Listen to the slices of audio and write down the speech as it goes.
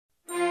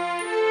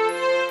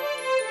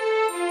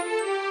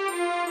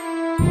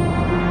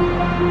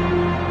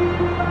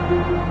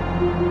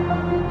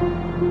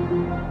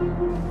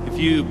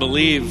you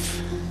believe,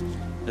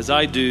 as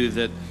I do,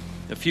 that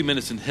a few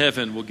minutes in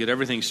heaven will get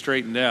everything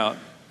straightened out,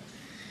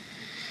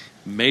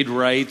 made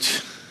right,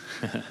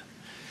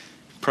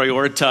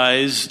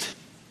 prioritized,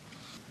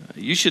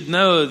 you should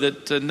know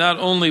that not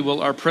only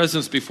will our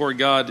presence before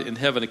God in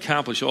heaven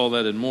accomplish all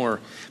that and more,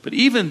 but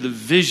even the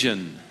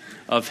vision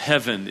of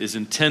heaven is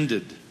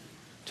intended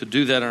to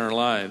do that in our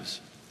lives.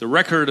 The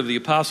record of the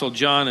Apostle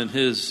John and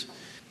his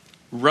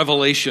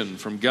revelation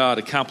from God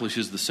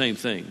accomplishes the same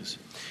things.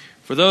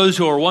 For those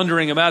who are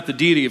wondering about the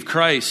deity of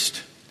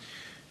Christ,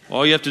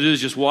 all you have to do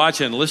is just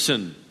watch and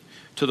listen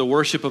to the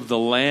worship of the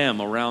Lamb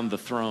around the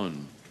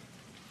throne.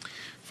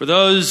 For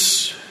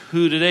those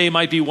who today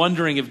might be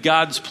wondering if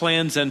God's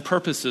plans and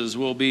purposes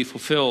will be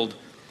fulfilled,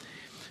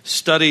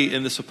 study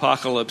in this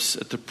apocalypse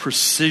at the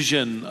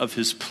precision of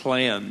his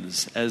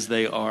plans as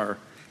they are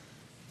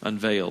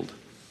unveiled.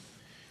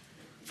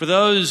 For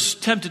those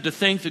tempted to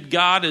think that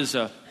God is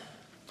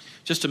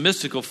just a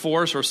mystical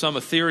force or some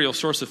ethereal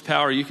source of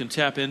power you can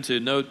tap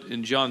into, note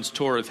in John's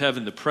tour of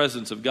heaven the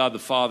presence of God the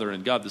Father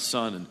and God the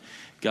Son and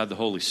God the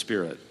Holy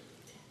Spirit.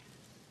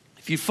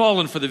 If you've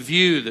fallen for the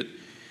view that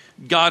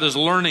God is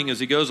learning as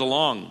he goes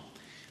along,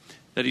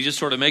 that he just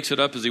sort of makes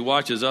it up as he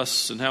watches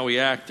us and how we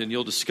act, and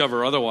you'll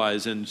discover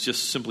otherwise in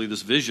just simply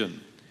this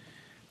vision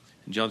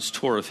in John's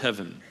tour of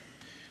heaven,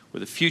 where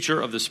the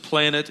future of this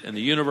planet and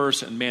the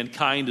universe and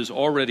mankind is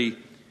already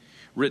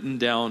written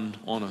down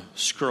on a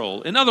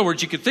scroll. In other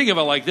words, you could think of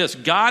it like this.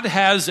 God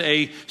has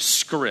a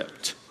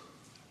script.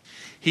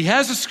 He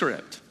has a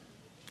script.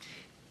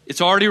 It's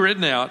already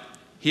written out.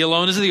 He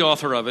alone is the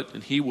author of it,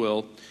 and he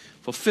will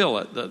fulfill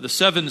it. The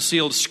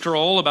seven-sealed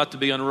scroll about to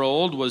be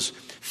unrolled was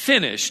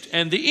finished,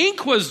 and the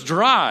ink was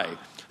dry,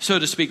 so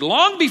to speak,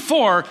 long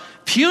before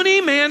puny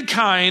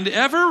mankind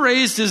ever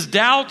raised his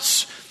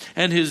doubts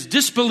and his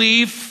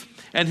disbelief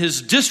and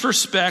his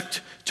disrespect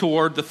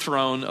toward the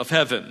throne of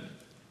heaven.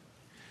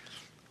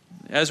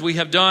 As we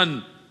have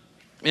done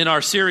in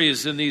our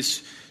series in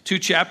these 2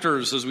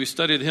 chapters, as we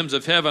study the hymns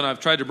of heaven, I've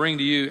tried to bring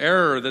to you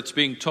error that's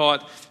being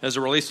taught as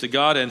it relates to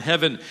God and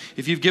heaven.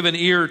 If you've given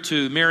ear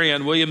to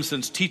Marianne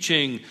Williamson's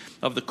teaching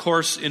of the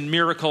Course in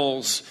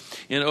Miracles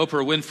in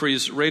Oprah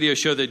Winfrey's radio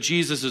show that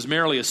Jesus is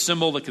merely a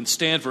symbol that can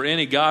stand for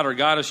any god or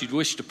goddess you'd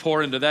wish to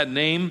pour into that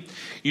name,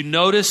 you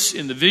notice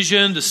in the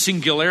vision the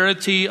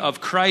singularity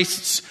of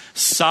Christ's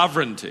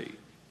sovereignty.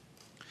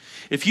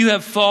 If you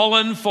have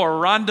fallen for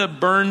Rhonda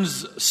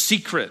Byrne's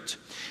secret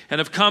and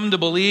have come to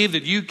believe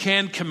that you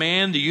can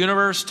command the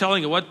universe,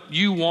 telling it what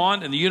you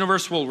want, and the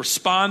universe will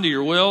respond to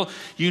your will,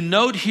 you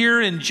note here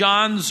in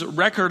John's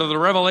record of the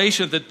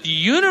revelation that the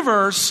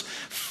universe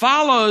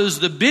follows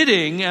the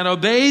bidding and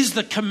obeys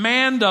the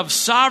command of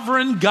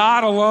sovereign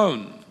God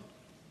alone.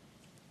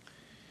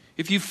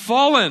 If you've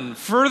fallen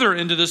further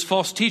into this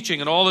false teaching,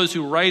 and all those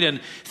who write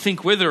and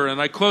think with her, and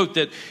I quote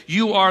that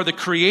you are the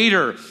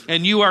creator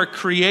and you are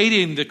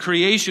creating the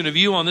creation of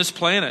you on this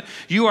planet.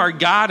 You are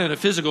God in a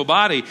physical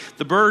body.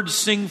 The birds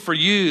sing for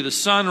you. The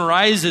sun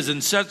rises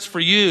and sets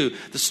for you.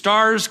 The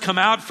stars come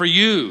out for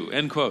you,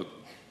 end quote.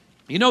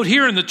 You note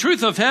here in the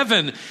truth of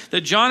heaven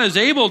that John is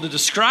able to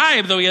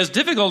describe, though he has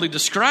difficulty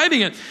describing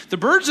it, the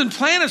birds and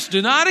planets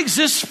do not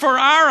exist for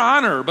our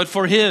honor, but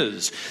for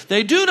his.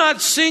 They do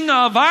not sing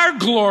of our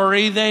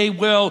glory, they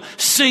will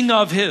sing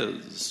of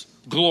his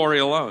glory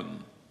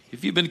alone.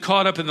 If you've been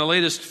caught up in the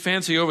latest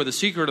fancy over the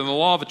secret and the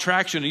law of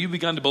attraction, and you've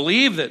begun to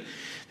believe that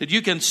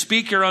you can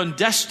speak your own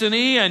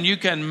destiny and you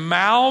can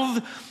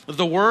mouth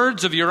the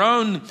words of your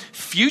own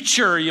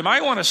future, you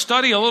might want to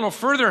study a little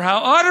further how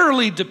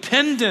utterly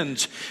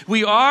dependent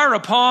we are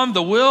upon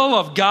the will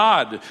of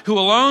God, who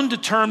alone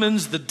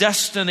determines the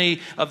destiny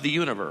of the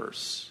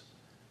universe.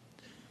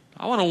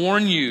 I want to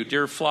warn you,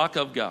 dear flock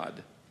of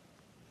God,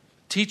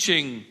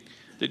 teaching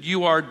that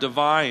you are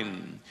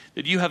divine,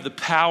 that you have the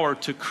power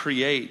to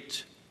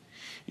create,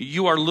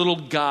 you are little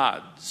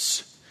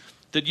gods,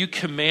 that you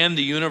command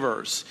the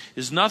universe,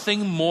 is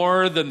nothing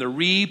more than the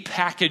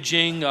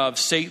repackaging of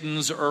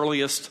Satan's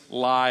earliest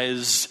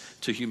lies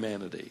to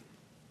humanity.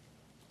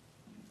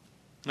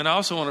 And I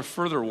also want to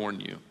further warn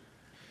you,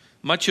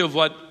 much of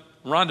what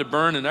Rhonda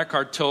Byrne and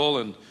Eckhart Tolle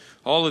and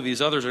all of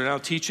these others are now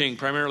teaching,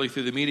 primarily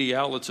through the media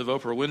outlets of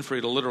Oprah Winfrey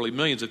to literally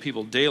millions of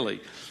people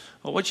daily,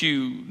 well, what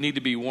you need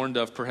to be warned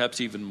of, perhaps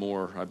even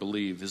more, I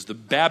believe, is the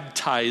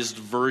baptized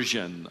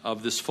version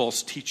of this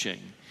false teaching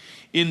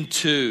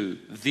into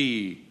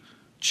the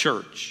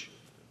church.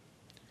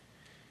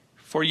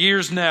 For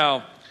years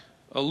now,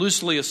 a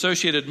loosely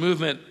associated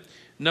movement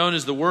known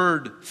as the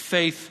Word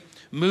Faith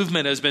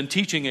Movement has been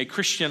teaching a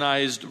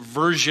Christianized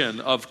version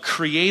of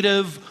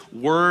creative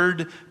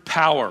word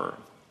power.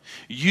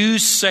 You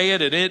say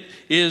it and it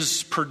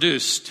is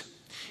produced.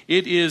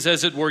 It is,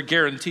 as it were,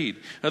 guaranteed.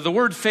 Now, the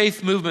Word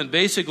Faith Movement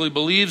basically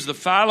believes the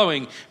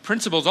following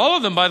principles. All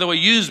of them, by the way,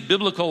 use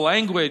biblical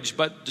language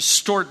but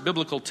distort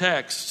biblical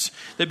texts.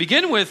 They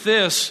begin with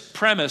this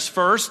premise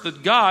first,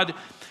 that God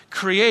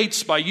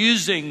creates by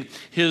using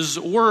his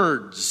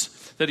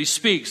words that he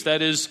speaks.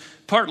 That is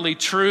partly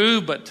true,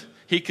 but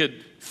he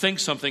could think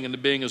something into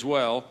being as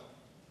well.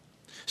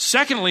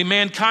 Secondly,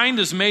 mankind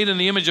is made in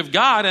the image of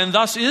God and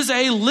thus is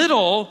a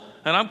little,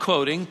 and I'm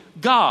quoting,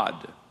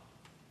 God,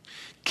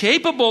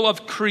 capable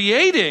of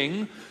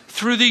creating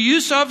through the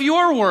use of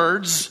your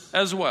words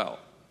as well.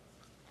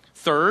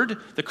 Third,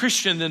 the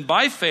Christian then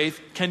by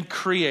faith can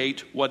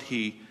create what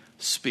he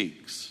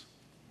speaks.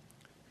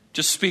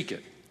 Just speak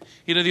it.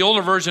 You know, the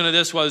older version of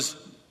this was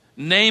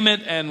name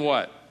it and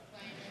what?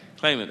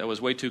 Claim it. That was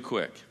way too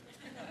quick.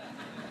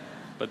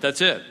 But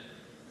that's it.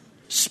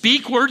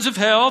 Speak words of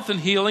health and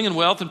healing and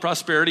wealth and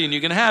prosperity, and you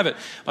can have it.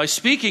 By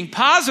speaking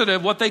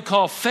positive, what they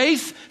call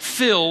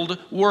faith-filled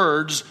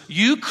words,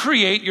 you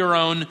create your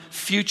own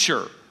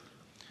future.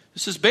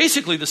 This is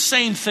basically the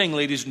same thing,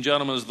 ladies and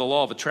gentlemen, as the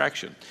law of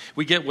attraction.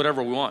 We get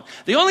whatever we want.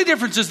 The only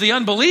difference is the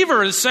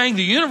unbeliever is saying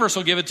the universe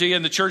will give it to you,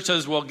 and the church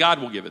says, well, God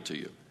will give it to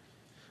you.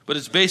 But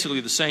it's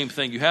basically the same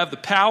thing. You have the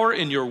power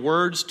in your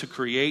words to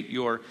create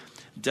your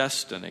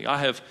destiny. I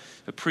have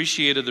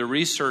appreciated the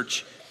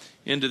research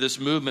into this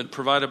movement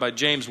provided by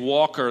James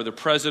Walker, the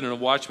president of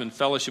Watchman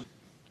Fellowship.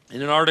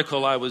 In an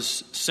article I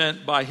was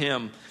sent by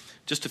him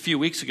just a few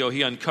weeks ago,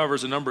 he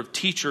uncovers a number of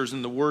teachers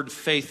in the word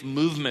faith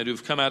movement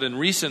who've come out in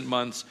recent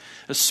months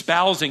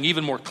espousing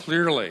even more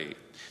clearly.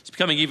 It's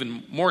becoming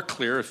even more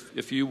clear,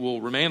 if you will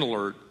remain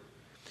alert,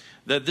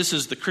 that this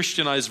is the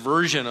Christianized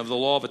version of the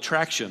law of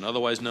attraction,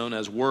 otherwise known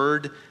as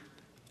word-faith.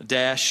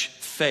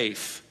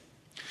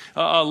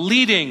 A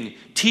leading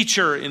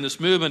teacher in this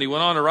movement, he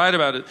went on to write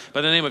about it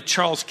by the name of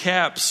Charles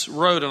Capps,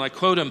 wrote, and I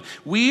quote him,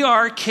 "We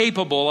are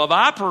capable of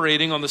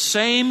operating on the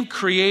same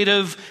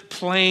creative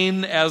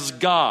plane as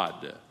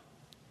God."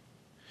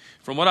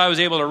 From what I was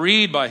able to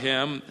read by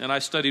him, and I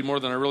studied more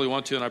than I really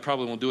want to, and I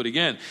probably won't do it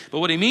again, but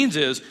what he means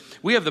is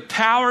we have the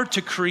power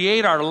to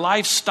create our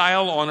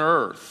lifestyle on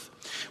earth.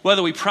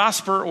 Whether we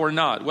prosper or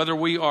not, whether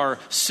we are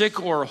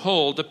sick or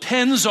whole,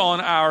 depends on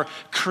our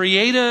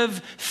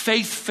creative,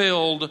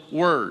 faith-filled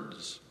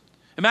words.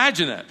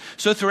 Imagine that.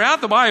 So throughout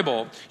the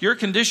Bible, your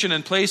condition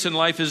and place in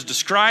life is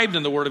described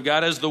in the Word of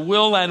God as the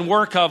will and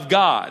work of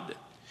God.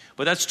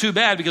 But that's too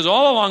bad, because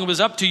all along it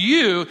was up to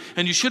you,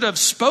 and you should have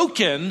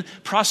spoken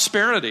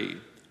prosperity.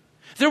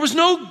 There was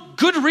no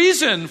good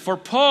reason for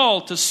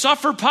Paul to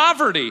suffer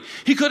poverty.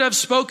 He could have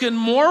spoken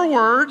more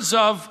words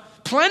of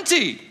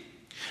plenty.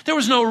 There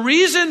was no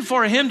reason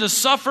for him to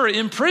suffer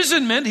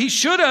imprisonment. He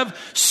should have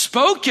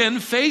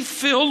spoken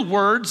faith-filled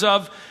words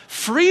of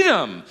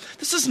freedom.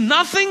 This is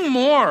nothing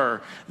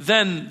more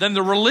than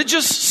the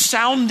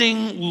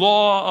religious-sounding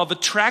law of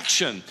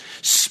attraction.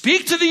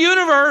 Speak to the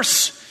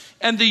universe,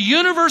 and the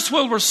universe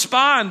will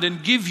respond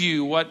and give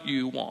you what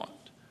you want.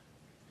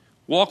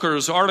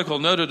 Walker's article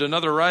noted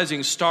another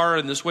rising star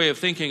in this way of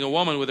thinking, a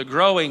woman with a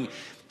growing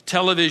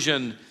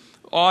television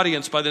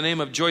audience by the name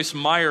of Joyce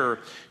Meyer.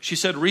 She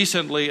said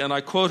recently, and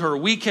I quote her,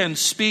 "We can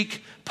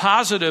speak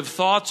positive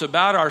thoughts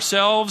about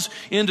ourselves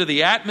into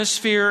the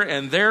atmosphere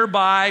and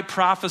thereby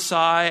prophesy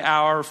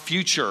our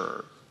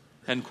future."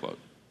 End quote.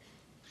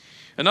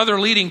 Another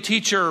leading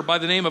teacher by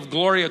the name of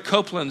Gloria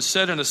Copeland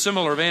said in a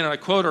similar vein, and I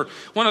quote her,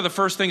 "One of the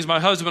first things my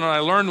husband and I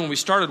learned when we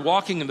started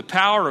walking in the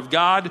power of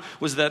God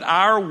was that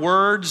our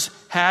words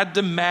had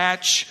to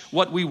match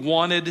what we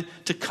wanted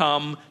to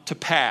come to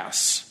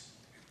pass."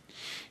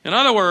 In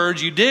other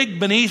words, you dig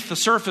beneath the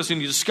surface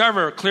and you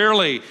discover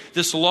clearly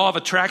this law of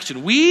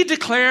attraction. We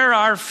declare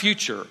our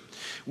future.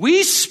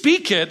 We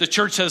speak it, the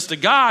church says to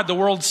God, the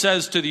world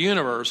says to the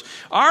universe.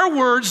 Our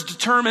words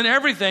determine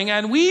everything,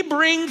 and we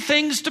bring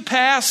things to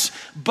pass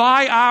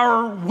by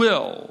our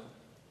will.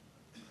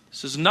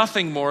 This is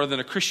nothing more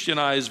than a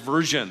Christianized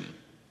version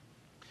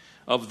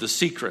of the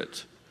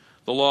secret,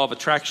 the law of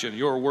attraction.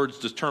 Your words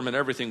determine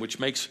everything, which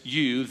makes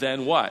you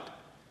then what?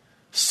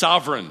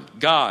 Sovereign,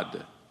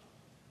 God.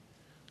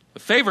 The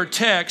favorite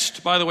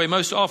text, by the way,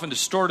 most often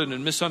distorted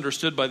and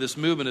misunderstood by this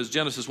movement is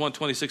Genesis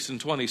 1:26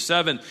 and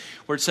 27,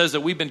 where it says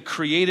that we've been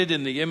created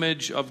in the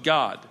image of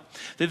God.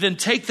 They then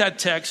take that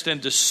text and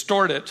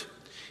distort it,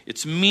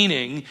 its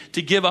meaning,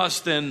 to give us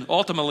then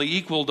ultimately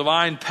equal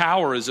divine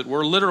power, as it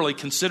were, literally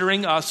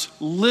considering us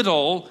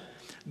little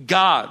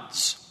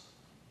gods.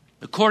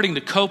 According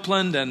to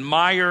Copeland and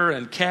Meyer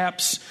and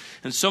Capps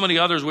and so many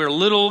others, we're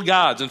little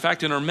gods. In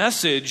fact, in her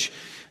message,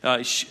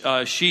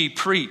 she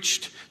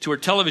preached to her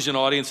television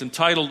audience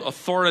entitled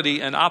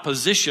Authority and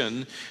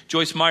Opposition,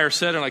 Joyce Meyer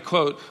said, and I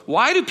quote,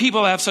 "Why do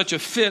people have such a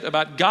fit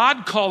about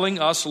God calling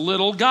us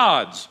little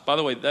gods?" By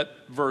the way,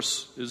 that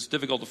verse is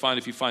difficult to find.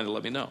 If you find it,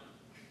 let me know.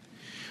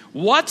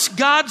 "What's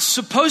God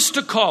supposed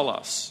to call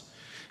us?"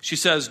 She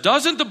says,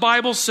 "Doesn't the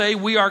Bible say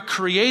we are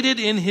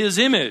created in His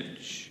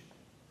image?"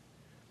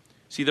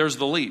 See, there's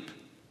the leap.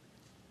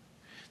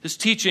 This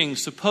teaching,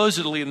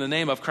 supposedly in the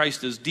name of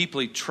Christ, is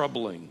deeply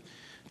troubling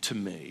to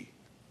me.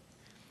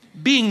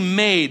 Being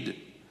made,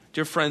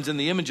 dear friends, in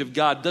the image of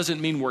God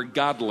doesn't mean we're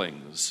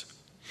godlings.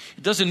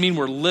 It doesn't mean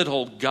we're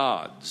little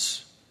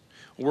gods.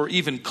 We're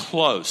even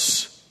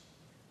close.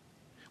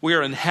 We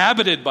are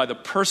inhabited by the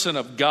person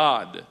of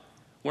God.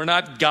 We're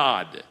not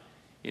God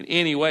in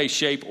any way,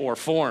 shape, or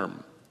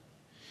form.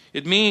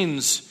 It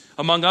means,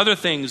 among other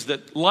things,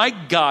 that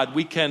like God,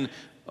 we can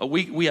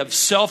we have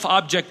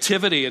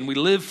self-objectivity and we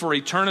live for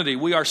eternity.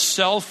 We are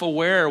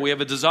self-aware. We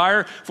have a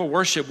desire for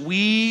worship.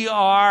 We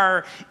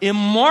are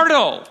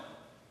immortal.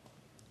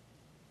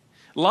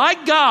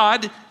 Like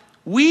God,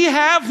 we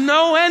have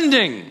no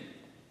ending.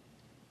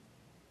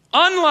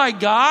 Unlike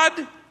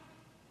God,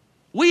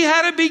 we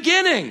had a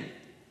beginning.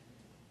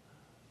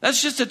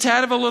 That's just a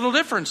tad of a little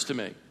difference to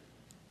me.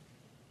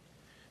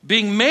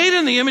 Being made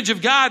in the image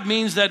of God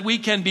means that we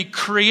can be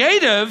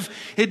creative.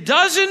 It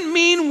doesn't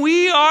mean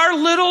we are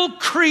little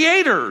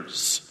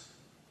creators.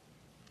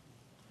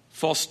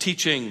 False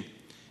teaching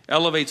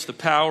elevates the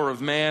power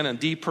of man and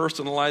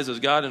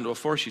depersonalizes God into a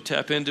force you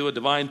tap into, a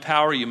divine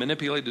power you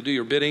manipulate to do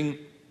your bidding.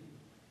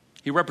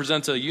 He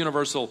represents a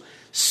universal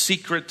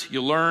secret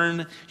you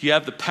learn. You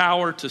have the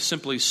power to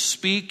simply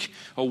speak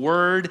a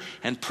word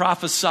and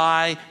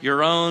prophesy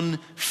your own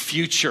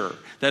future.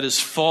 That is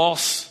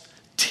false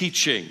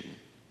teaching.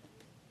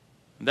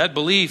 That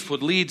belief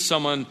would lead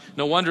someone,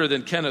 no wonder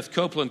that Kenneth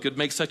Copeland could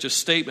make such a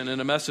statement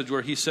in a message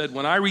where he said,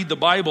 when I read the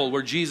Bible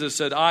where Jesus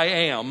said, I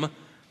am,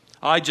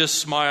 I just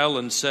smile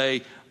and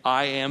say,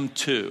 I am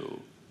too.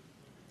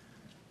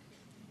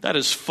 That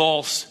is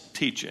false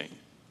teaching,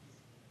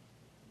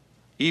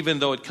 even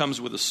though it comes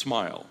with a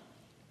smile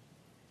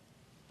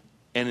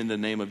and in the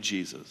name of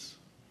Jesus.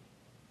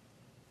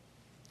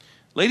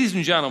 Ladies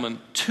and gentlemen,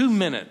 2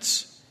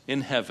 minutes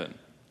in heaven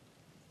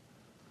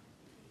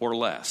or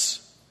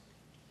less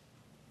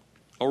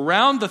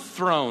around the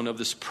throne of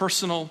this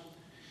personal,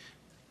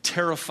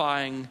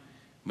 terrifying,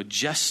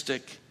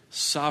 majestic,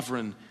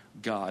 sovereign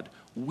God,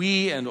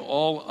 we and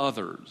all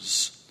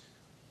others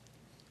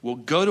will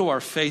go to our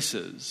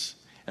faces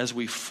as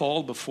we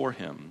fall before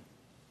him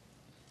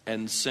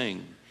and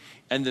sing,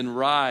 and then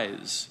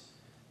rise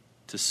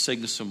to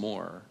sing some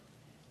more,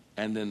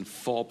 and then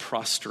fall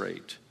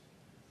prostrate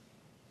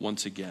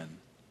once again.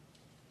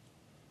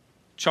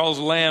 Charles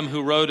Lamb,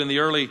 who wrote in the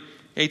early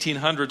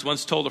 1800s,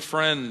 once told a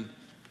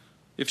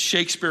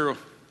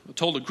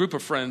group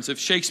of friends, if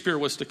Shakespeare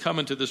was to come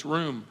into this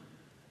room,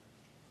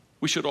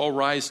 we should all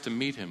rise to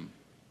meet him.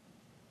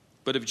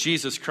 But if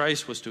Jesus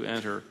Christ was to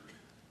enter,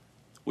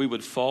 we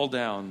would fall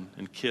down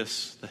and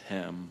kiss the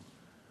hem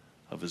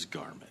of his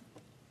garment.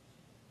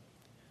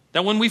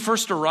 Now, when we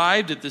first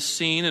arrived at this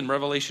scene in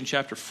Revelation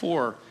chapter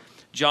 4,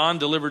 John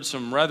delivered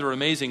some rather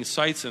amazing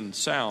sights and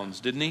sounds,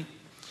 didn't he?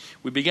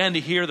 We began to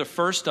hear the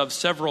first of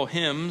several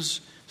hymns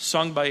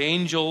sung by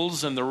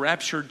angels and the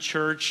raptured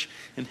church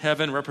in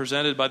heaven,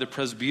 represented by the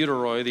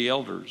presbyteroi, the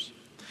elders.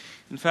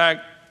 In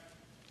fact,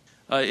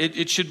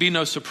 it should be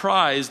no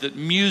surprise that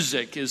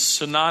music is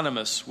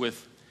synonymous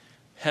with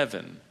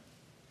heaven.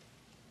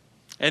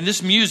 And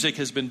this music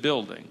has been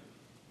building.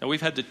 Now,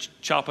 we've had to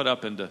chop it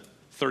up into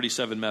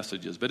 37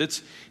 messages, but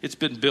it's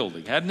been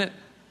building, hadn't it?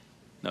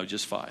 No,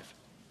 just 5.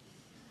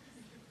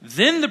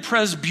 Then the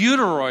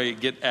presbyteroi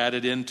get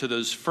added into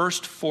those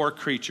first 4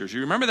 creatures.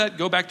 You remember that?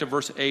 Go back to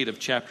verse 8 of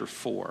chapter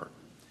 4.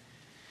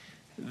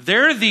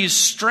 They're these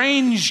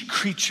strange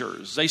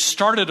creatures. They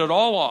started it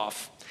all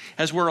off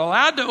as we're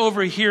allowed to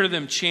overhear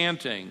them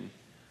chanting,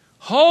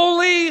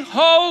 "Holy,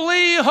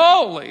 holy,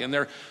 holy." And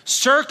they're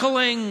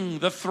circling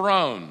the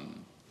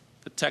throne,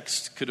 the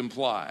text could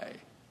imply.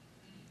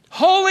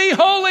 Holy,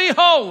 holy,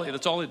 holy.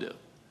 That's all they do.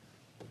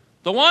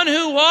 The one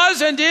who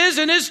was and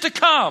is to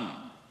come.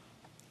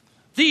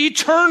 The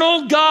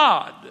eternal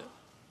God.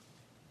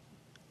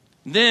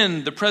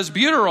 Then the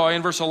presbyteroi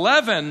in verse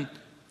 11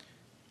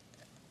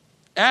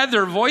 add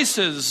their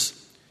voices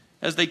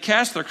as they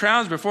cast their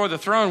crowns before the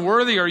throne.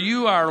 Worthy are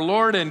you, our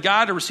Lord and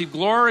God, to receive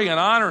glory and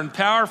honor and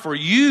power, for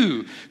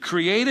you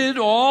created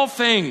all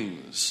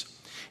things.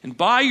 And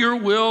by your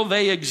will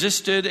they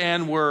existed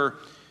and were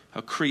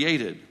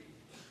created.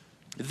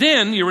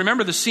 Then, you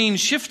remember, the scene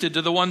shifted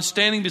to the one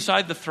standing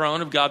beside the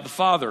throne of God the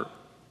Father.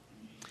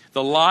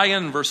 The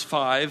Lion, verse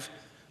 5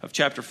 of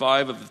chapter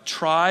 5, of the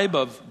tribe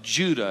of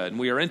Judah. And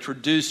we are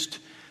introduced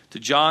to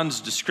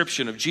John's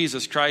description of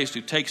Jesus Christ,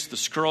 who takes the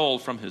scroll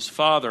from his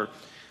Father,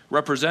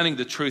 representing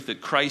the truth that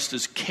Christ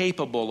is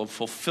capable of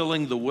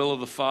fulfilling the will of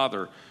the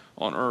Father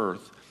on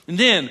earth. And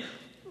then,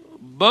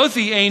 both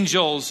the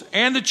angels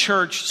and the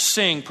church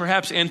sing,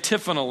 perhaps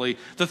antiphonally,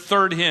 the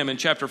third hymn in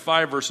chapter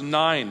 5, verse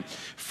 9.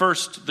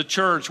 First, the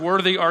church,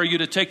 worthy are you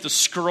to take the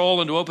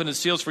scroll and to open its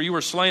seals, for you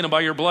were slain, and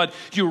by your blood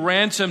you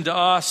ransomed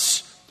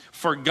us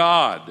for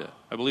God.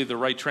 I believe the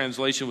right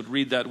translation would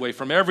read that way.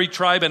 From every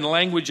tribe and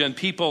language and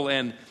people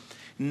and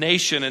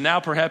nation. And now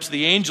perhaps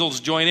the angels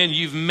join in.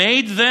 You've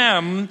made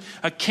them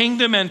a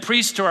kingdom and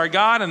priests to our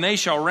God, and they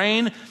shall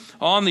reign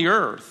on the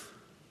earth.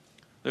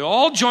 They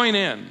all join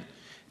in.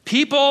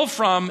 People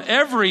from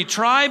every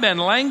tribe and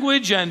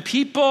language and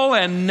people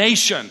and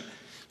nation.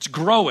 It's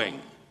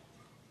growing.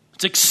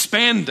 It's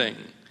expanding.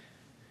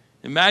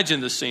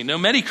 Imagine the scene. Now,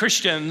 many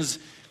Christians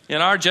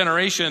in our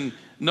generation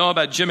know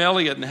about Jim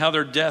Elliot and how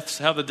the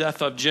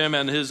death of Jim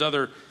and his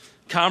other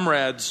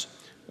comrades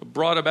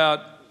brought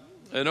about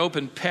an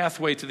open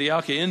pathway to the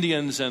Auca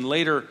Indians, and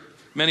later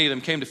many of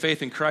them came to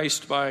faith in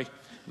Christ by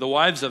the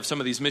wives of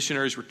some of these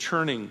missionaries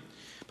returning.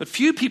 But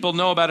few people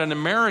know about an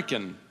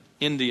American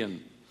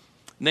Indian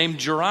named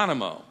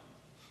Geronimo.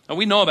 And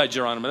we know about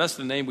Geronimo. That's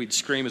the name we'd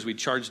scream as we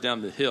charged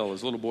down the hill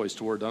as little boys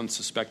toward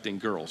unsuspecting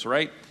girls,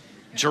 right?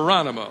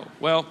 Geronimo.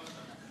 Well,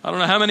 I don't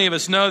know how many of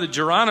us know that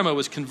Geronimo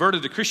was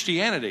converted to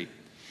Christianity.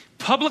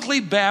 Publicly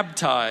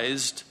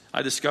baptized,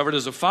 I discovered,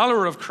 as a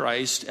follower of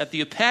Christ at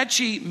the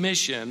Apache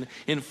Mission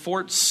in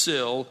Fort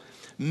Sill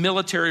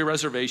Military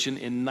Reservation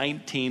in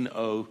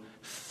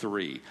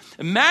 1903.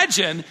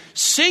 Imagine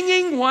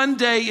singing one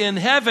day in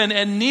heaven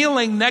and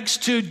kneeling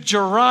next to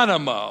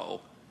Geronimo.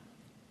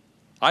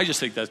 I just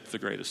think that's the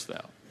greatest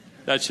thought.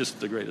 That's just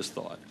the greatest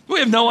thought. We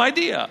have no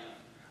idea.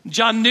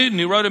 John Newton,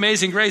 who wrote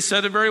Amazing Grace,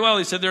 said it very well.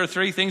 He said, there are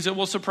three things that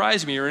will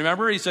surprise me. You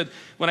remember? He said,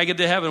 when I get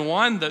to heaven,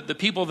 one, the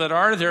people that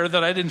are there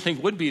that I didn't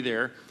think would be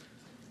there.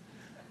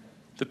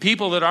 The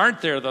people that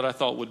aren't there that I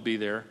thought would be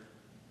there.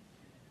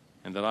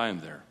 And that I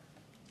am there.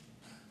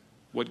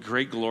 What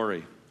great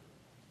glory.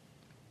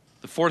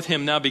 The fourth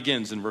hymn now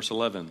begins in verse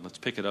 11. Let's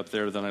pick it up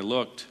there. Then I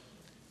looked,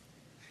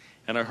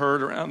 and I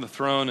heard around the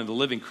throne and the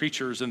living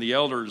creatures and the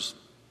elders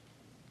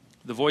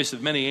the voice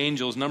of many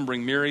angels,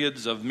 numbering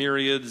myriads of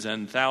myriads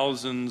and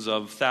thousands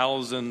of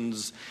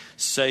thousands,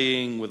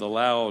 saying with a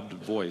loud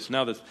voice.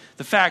 Now,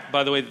 the fact,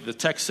 by the way, that the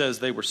text says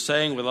they were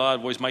saying with a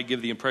loud voice might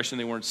give the impression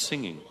they weren't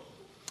singing.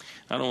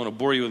 I don't want to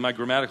bore you with my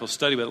grammatical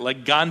study, but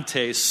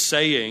legante,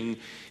 saying,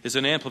 is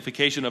an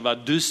amplification of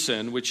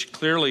adusin, which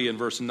clearly in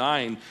verse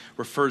 9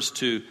 refers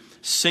to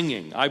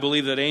singing. I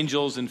believe that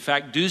angels, in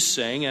fact, do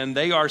sing, and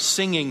they are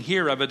singing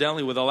here,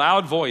 evidently, with a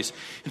loud voice.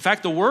 In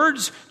fact, the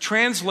words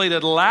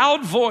translated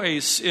loud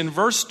voice in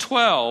verse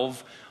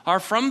 12 are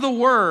from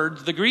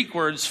the Greek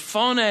words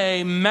phone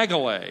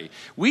megale.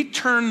 We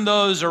turn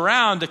those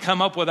around to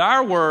come up with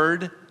our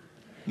word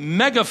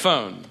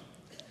megaphone.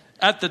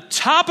 At the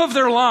top of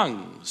their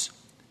lungs.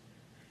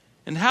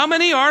 And how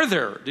many are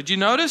there? Did you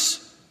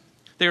notice?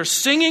 They are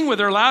singing with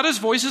their loudest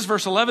voices.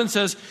 Verse 11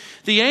 says,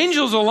 the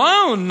angels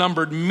alone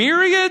numbered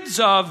myriads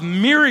of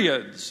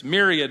myriads.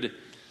 Myriad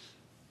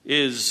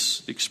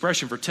is the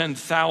expression for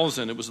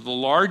 10,000. It was the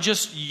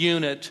largest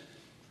unit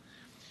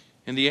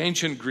in the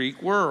ancient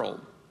Greek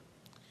world.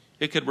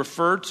 It could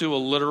refer to a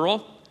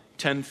literal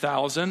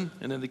 10,000.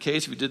 And in the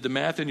case, if you did the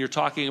math, and you're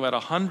talking about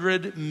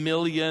 100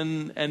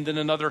 million and then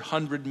another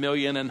 100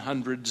 million and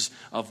hundreds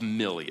of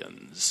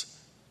millions.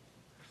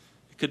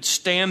 Could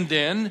stand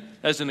in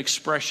as an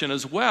expression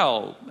as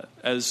well,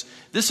 as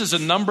this is a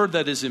number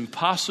that is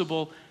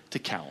impossible to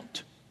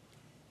count.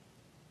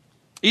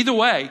 Either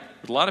way,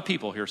 there's a lot of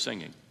people here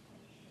singing.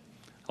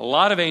 A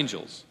lot of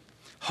angels.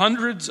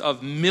 Hundreds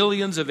of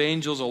millions of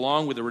angels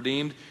along with the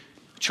redeemed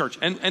church.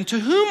 And to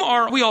whom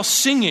are we all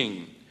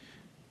singing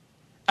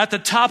at the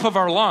top of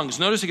our lungs?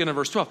 Notice again in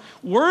verse 12.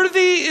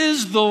 Worthy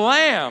is the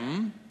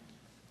Lamb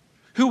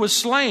who was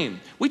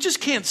slain. We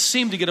just can't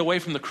seem to get away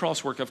from the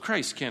cross work of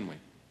Christ, can we?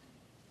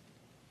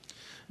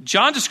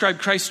 John described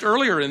Christ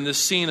earlier in this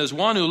scene as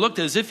one who looked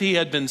as if he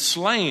had been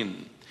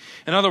slain.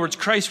 In other words,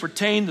 Christ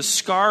retained the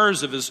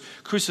scars of his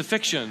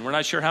crucifixion. We're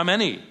not sure how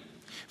many.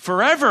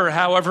 Forever,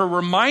 however,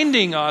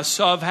 reminding us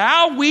of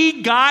how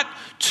we got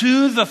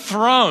to the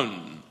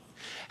throne.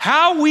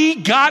 How we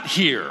got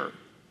here.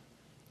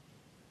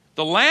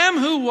 The Lamb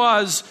who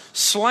was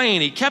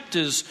slain, he kept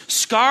his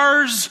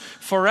scars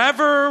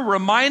forever,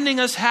 reminding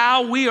us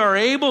how we are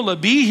able to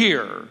be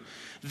here.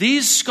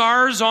 These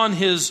scars on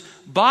his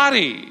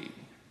body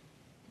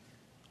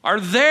are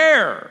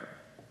there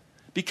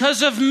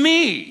because of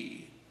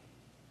me.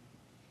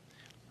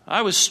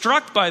 I was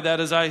struck by that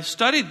as I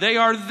studied. They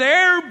are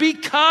there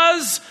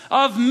because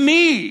of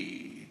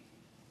me.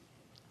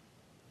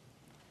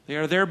 They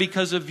are there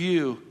because of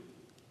you.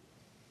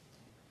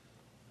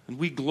 And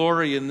we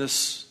glory in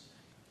this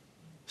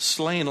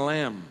slain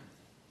Lamb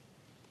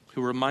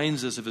who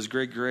reminds us of his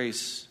great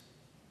grace.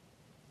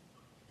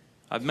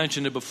 I've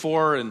mentioned it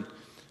before, and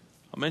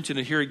I'll mention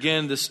it here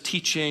again. This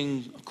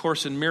teaching, A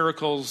Course in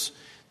Miracles,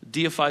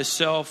 deifies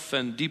self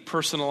and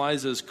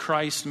depersonalizes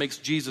Christ, makes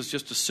Jesus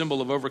just a symbol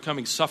of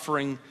overcoming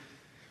suffering.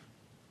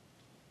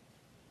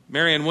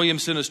 Marianne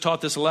Williamson has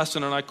taught this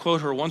lesson, and I quote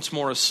her once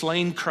more, a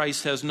slain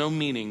Christ has no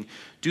meaning.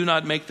 Do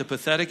not make the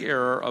pathetic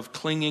error of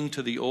clinging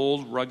to the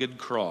old rugged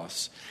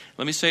cross.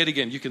 Let me say it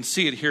again. You can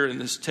see it here in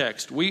this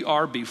text. We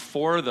are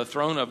before the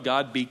throne of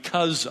God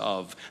because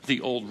of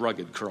the old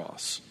rugged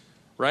cross,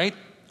 right?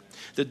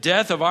 The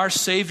death of our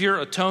Savior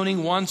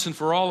atoning once and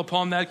for all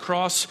upon that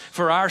cross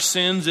for our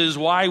sins is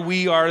why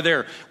we are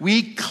there.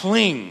 We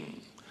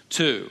cling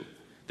to,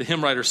 the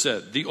hymn writer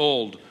said, the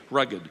old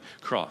rugged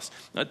cross.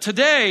 Now,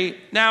 today,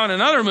 now in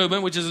another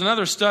movement, which is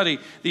another study,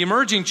 the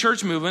emerging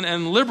church movement,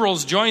 and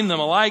liberals join them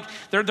alike,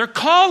 they're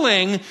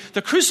calling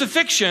the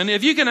crucifixion,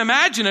 if you can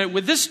imagine it,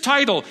 with this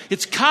title.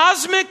 It's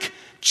cosmic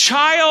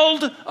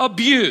child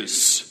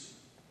abuse.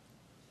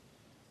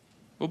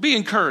 Well, be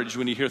encouraged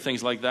when you hear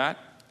things like that.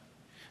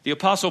 The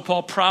Apostle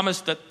Paul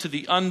promised that to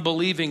the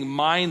unbelieving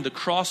mind, the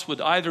cross would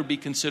either be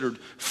considered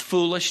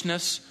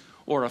foolishness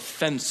or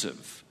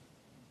offensive.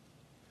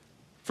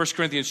 1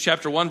 Corinthians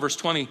chapter 1, verse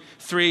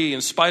 23,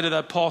 in spite of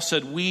that, Paul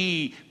said,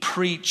 we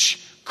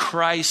preach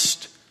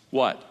Christ,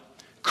 what?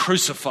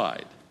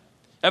 Crucified.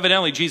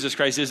 Evidently, Jesus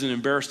Christ isn't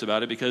embarrassed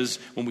about it, because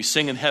when we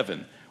sing in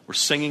heaven, we're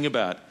singing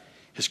about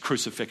his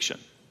crucifixion.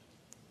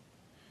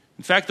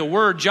 In fact, the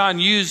word John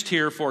used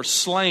here for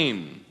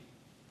slain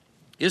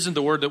isn't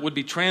the word that would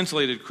be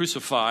translated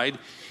crucified.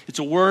 It's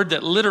a word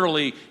that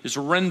literally is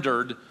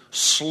rendered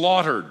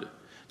slaughtered.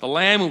 The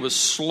lamb who was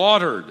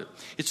slaughtered.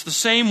 It's the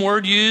same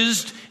word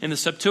used in the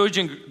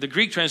Septuagint, the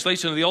Greek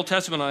translation of the Old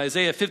Testament, on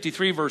Isaiah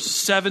 53, verse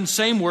 7.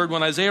 Same word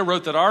when Isaiah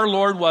wrote that our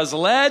Lord was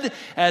led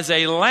as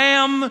a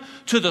lamb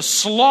to the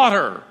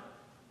slaughter.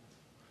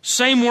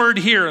 Same word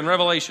here in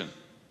Revelation.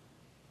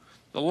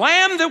 The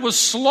lamb that was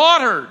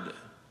slaughtered.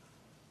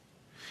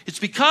 It's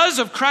because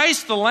of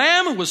Christ, the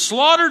Lamb who was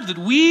slaughtered, that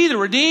we, the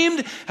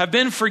redeemed, have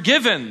been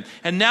forgiven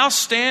and now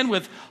stand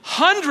with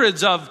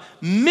hundreds of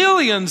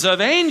millions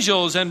of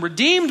angels and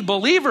redeemed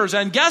believers.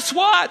 And guess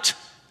what?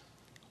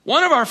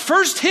 One of our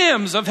first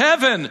hymns of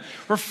heaven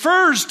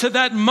refers to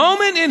that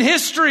moment in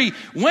history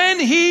when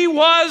he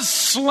was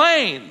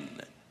slain.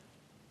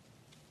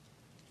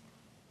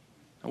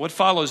 Now, what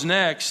follows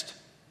next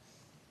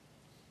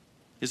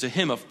is a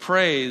hymn of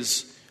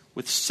praise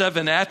with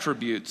 7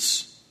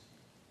 attributes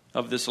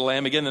of this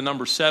lamb. Again, the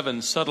number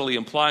 7 subtly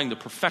implying the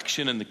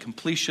perfection and the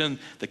completion,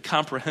 the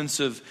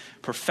comprehensive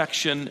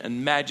perfection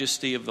and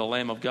majesty of the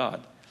Lamb of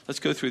God. Let's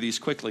go through these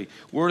quickly.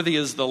 Worthy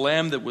is the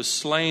lamb that was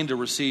slain to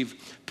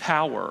receive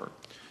power,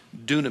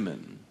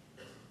 dunamin,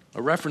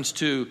 a reference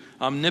to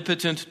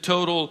omnipotent,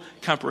 total,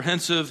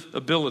 comprehensive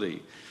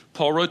ability.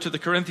 Paul wrote to the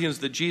Corinthians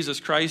that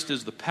Jesus Christ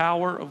is the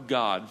power of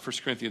God,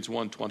 1 Corinthians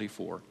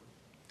 1:24.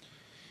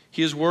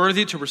 He is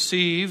worthy to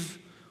receive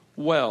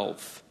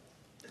wealth,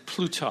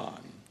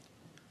 pluton.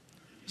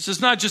 This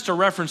is not just a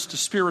reference to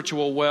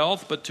spiritual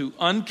wealth, but to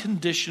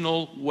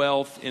unconditional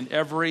wealth in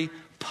every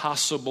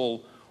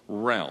possible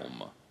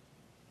realm.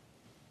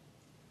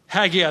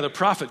 Haggai the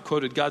prophet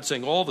quoted God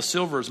saying, "All the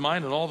silver is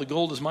mine and all the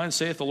gold is mine,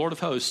 saith the Lord of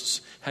hosts."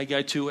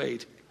 Haggai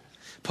 2:8.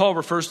 Paul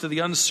refers to the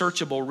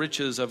unsearchable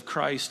riches of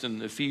Christ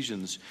in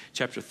Ephesians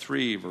chapter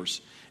 3,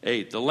 verse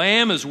 8. The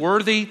Lamb is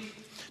worthy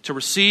to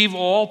receive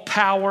all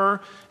power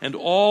and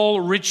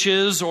all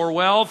riches or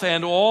wealth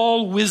and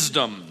all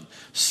wisdom,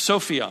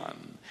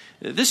 Sophion.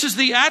 This is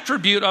the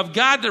attribute of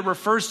God that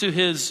refers to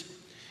his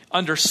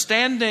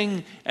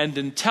understanding and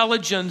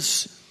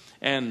intelligence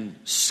and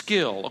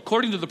skill.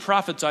 According to the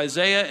prophets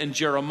Isaiah and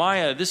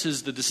Jeremiah, this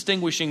is the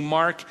distinguishing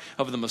mark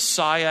of the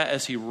Messiah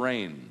as he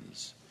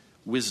reigns.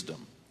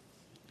 Wisdom.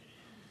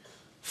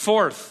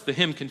 Fourth, the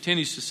hymn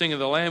continues to sing of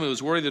the Lamb who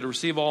is worthy to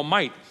receive all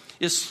might,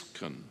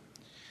 Iskon.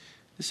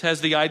 This has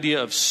the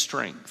idea of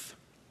strength.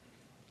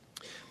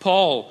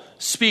 Paul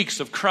speaks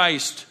of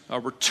Christ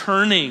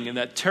returning in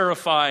that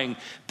terrifying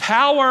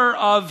power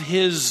of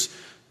his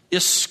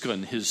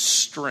iskon, his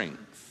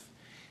strength.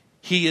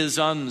 He is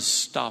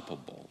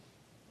unstoppable.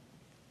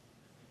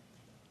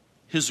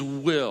 His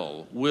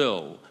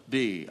will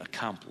be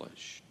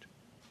accomplished.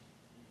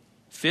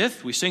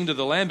 Fifth, we sing to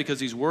the Lamb because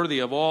he's worthy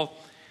of all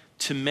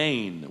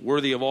timain,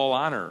 worthy of all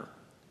honor.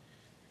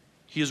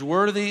 He is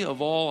worthy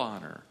of all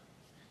honor.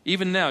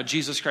 Even now,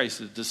 Jesus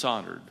Christ is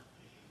dishonored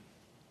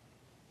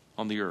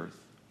on the earth.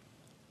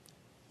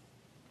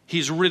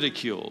 He's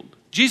ridiculed.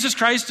 Jesus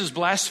Christ is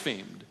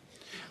blasphemed.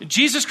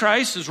 Jesus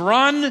Christ is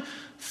run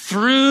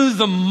through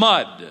the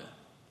mud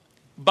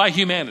by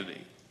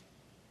humanity.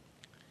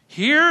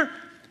 Here,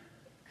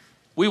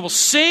 we will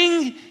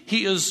sing,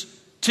 he is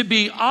to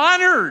be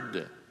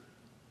honored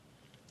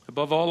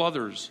above all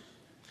others.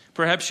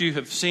 Perhaps you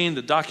have seen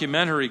the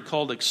documentary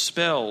called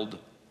Expelled.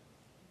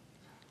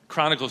 It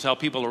chronicles how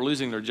people are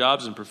losing their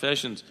jobs and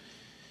professions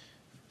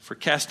for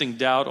casting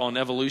doubt on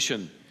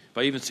evolution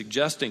by even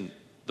suggesting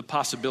the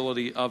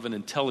possibility of an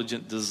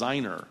intelligent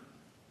designer.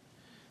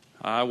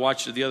 I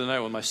watched it the other night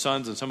with my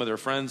sons and some of their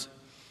friends.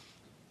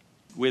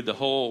 We had the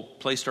whole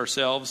place to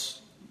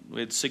ourselves. We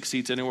had 6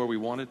 seats anywhere we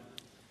wanted.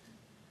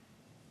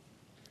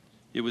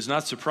 It was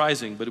not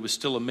surprising, but it was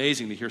still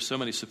amazing to hear so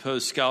many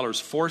supposed scholars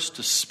forced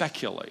to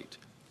speculate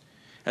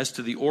as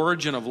to the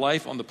origin of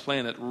life on the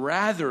planet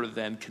rather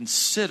than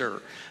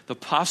consider the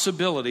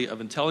possibility of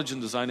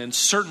intelligent design, and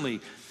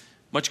certainly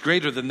much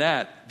greater than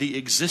that, the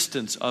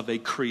existence of a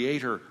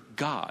creator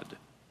God.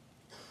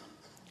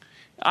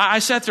 I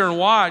sat there and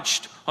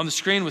watched on the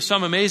screen with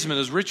some amazement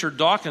as Richard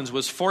Dawkins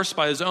was forced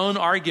by his own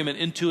argument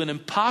into an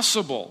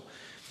impossible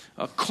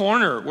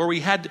corner where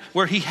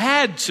he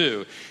had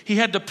to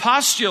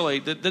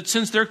postulate that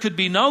since there could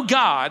be no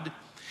God,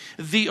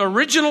 the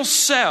original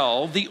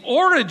cell, the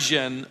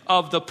origin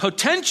of the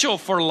potential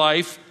for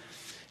life,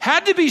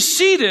 had to be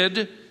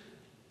seated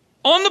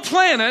on the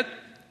planet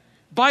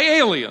by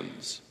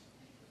aliens.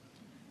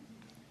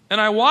 And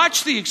I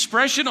watched the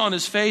expression on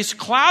his face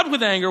cloud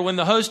with anger when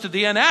the host at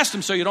the end asked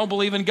him, "So you don't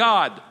believe in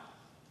God?"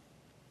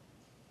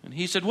 And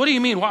he said, "What do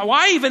you mean?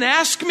 Why even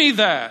ask me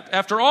that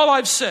after all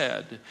I've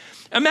said?"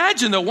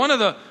 Imagine that one of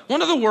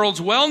the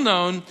world's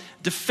well-known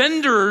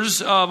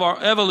defenders of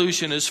our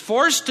evolution is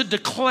forced to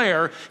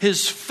declare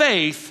his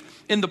faith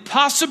in the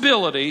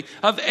possibility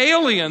of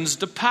aliens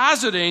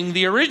depositing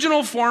the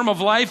original form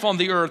of life on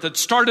the earth that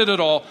started it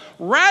all,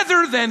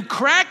 rather than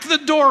crack the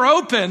door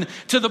open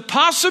to the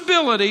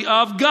possibility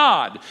of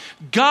God.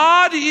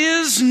 God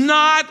is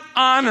not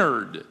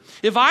honored.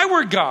 If I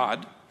were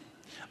God,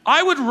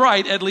 I would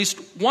write at least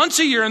once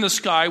a year in the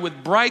sky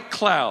with bright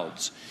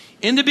clouds,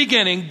 "In the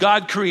beginning,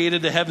 God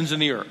created the heavens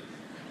and the earth."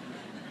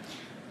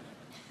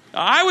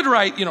 I would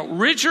write,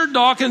 Richard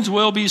Dawkins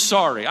will be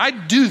sorry.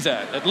 I'd do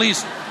that at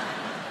least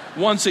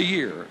once a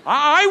year.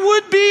 I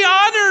would be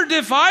honored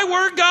if I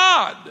were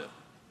God.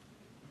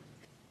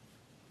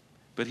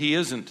 But he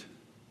isn't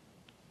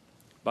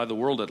by the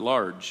world at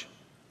large.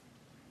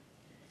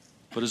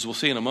 But as we'll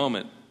see in a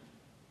moment,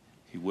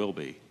 he will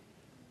be.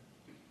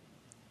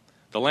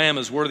 The Lamb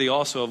is worthy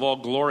also of all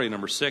glory,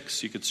 number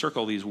 6. You could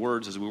circle these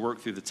words as we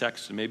work through the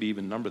text and maybe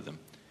even number them,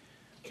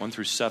 1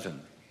 through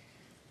 7.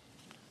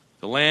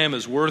 The Lamb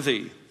is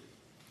worthy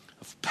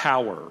of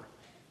power.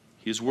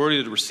 He is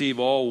worthy to receive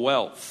all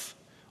wealth,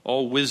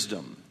 all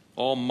wisdom,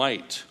 all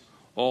might,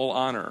 all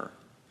honor,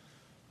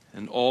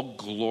 and all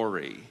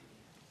glory.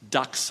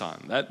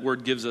 Doxon. That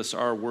word gives us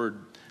our word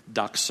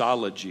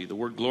doxology. The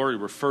word glory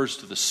refers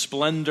to the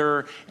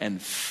splendor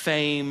and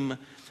fame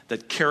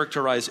that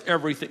characterize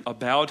everything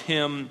about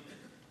him.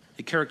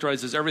 It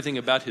characterizes everything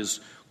about his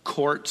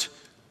court.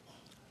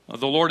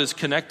 The Lord is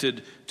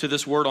connected to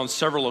this word on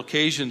several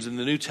occasions in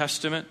the New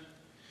Testament.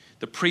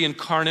 The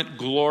pre-incarnate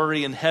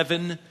glory in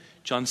heaven,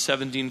 John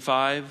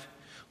 17:5.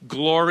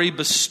 Glory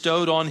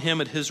bestowed on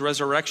him at his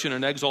resurrection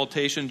and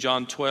exaltation,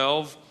 John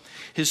 12.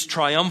 His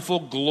triumphal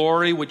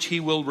glory, which he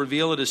will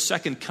reveal at his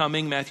second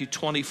coming, Matthew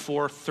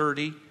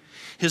 24:30.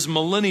 His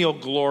millennial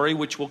glory,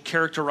 which will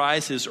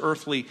characterize his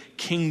earthly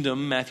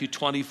kingdom, Matthew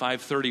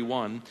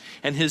 25:31.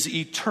 And his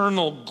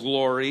eternal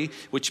glory,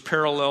 which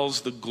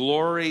parallels the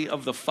glory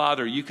of the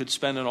Father. You could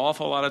spend an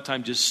awful lot of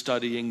time just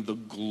studying the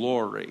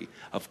glory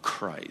of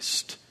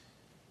Christ.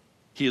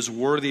 He is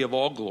worthy of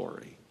all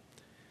glory.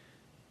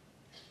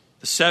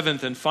 The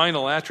seventh and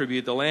final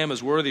attribute, the Lamb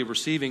is worthy of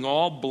receiving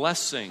all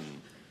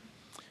blessing.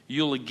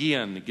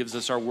 Eulogion gives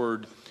us our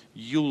word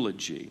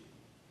eulogy.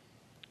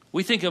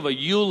 We think of a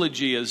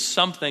eulogy as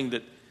something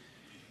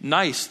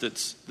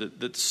that's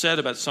said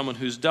about someone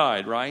who's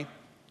died, right?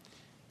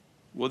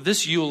 Well,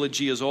 this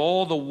eulogy is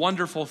all the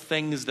wonderful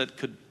things that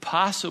could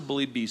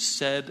possibly be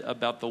said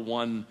about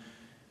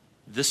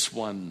this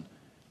one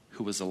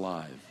who was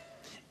alive.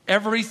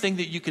 Everything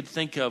that you could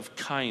think of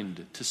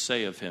kind to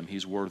say of him,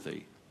 he's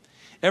worthy.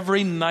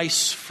 Every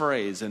nice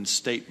phrase and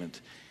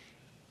statement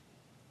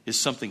is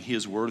something he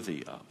is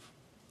worthy of.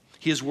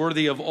 He is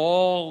worthy of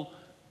all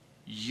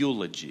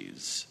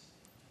eulogies.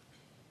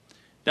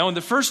 Now, in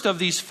the first of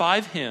these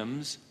 5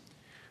 hymns,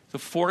 the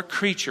 4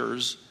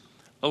 creatures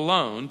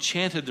alone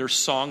chanted their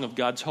song of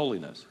God's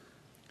holiness.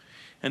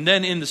 And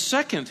then in the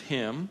second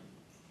hymn,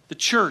 the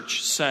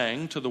church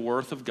sang to the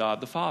worth of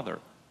God the Father.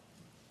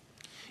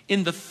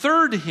 In the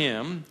third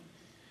hymn,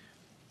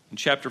 in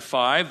chapter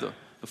 5,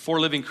 the 4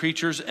 living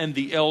creatures and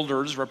the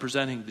elders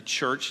representing the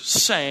church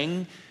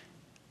sang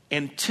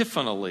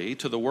antiphonally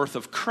to the worth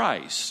of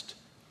Christ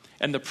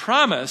and the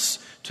promise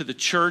to the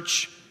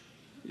church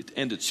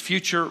and its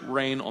future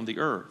reign on the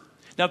earth.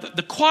 Now,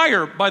 the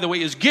choir, by the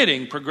way, is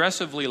getting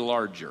progressively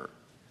larger.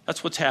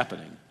 That's what's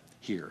happening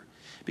here.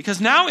 Because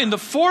now in the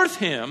 4th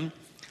hymn,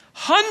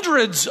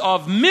 hundreds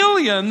of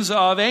millions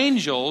of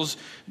angels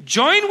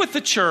join with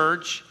the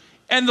church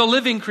and the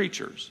living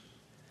creatures.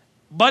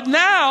 But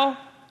now,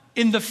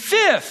 in the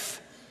 5th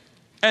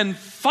and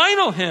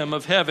final hymn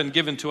of heaven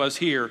given to us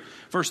here,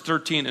 verse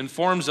 13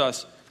 informs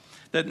us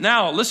that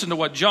now, listen to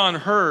what John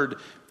heard.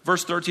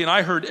 Verse 13,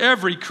 I heard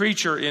every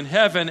creature in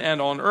heaven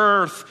and on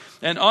earth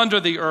and under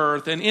the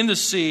earth and in the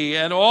sea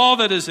and all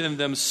that is in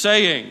them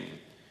saying,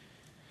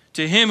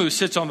 to him who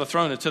sits on the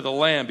throne and to the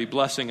Lamb be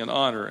blessing and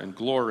honor and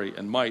glory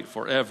and might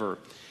forever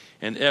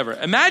and ever.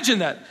 Imagine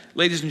that,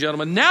 ladies and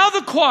gentlemen. Now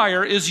the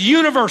choir is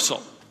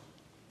universal.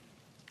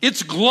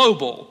 It's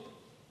global.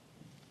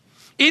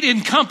 It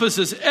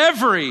encompasses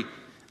every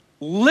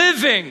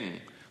living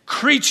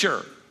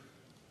creature,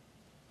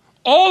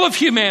 all of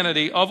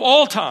humanity of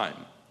all time.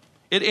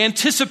 It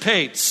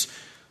anticipates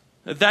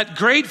that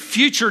great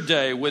future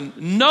day when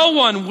no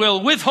one will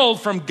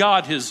withhold from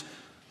God his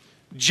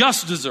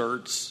just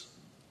deserts.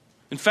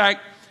 In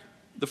fact,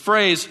 the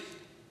phrase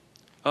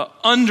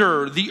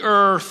under the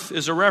earth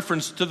is a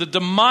reference to the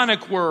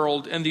demonic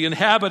world and the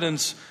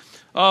inhabitants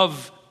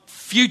of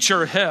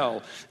future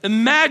hell.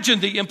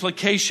 Imagine the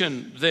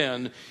implication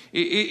then.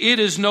 It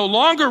is no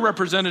longer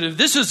representative.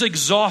 This is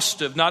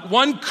exhaustive. Not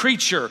one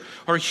creature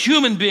or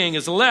human being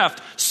is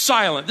left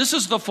silent. This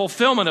is the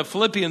fulfillment of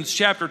Philippians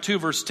chapter 2,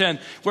 verse 10,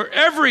 where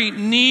every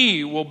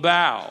knee will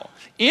bow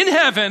in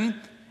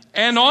heaven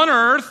and on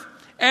earth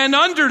and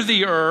under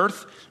the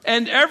earth,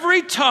 and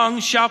every tongue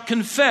shall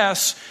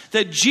confess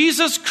that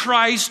Jesus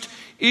Christ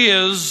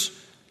is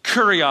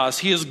Kyrios.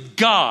 He is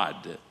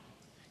God.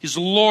 He's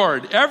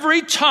Lord.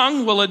 Every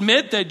tongue will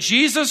admit that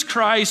Jesus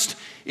Christ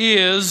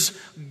is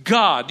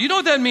God. Do you know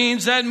what that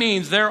means? That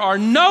means there are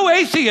no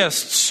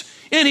atheists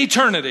in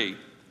eternity.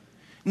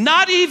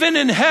 Not even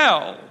in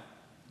hell.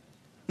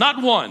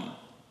 Not one.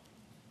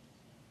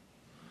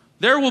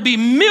 There will be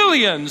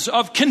millions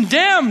of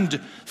condemned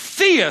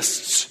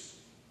theists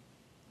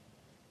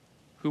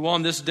who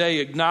on this day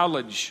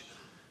acknowledge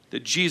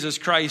that Jesus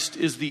Christ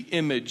is the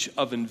image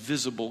of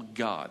invisible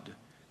God.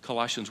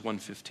 Colossians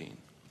 1:15.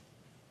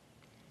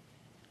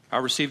 I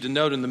received a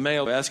note in the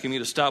mail asking me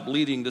to stop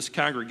leading this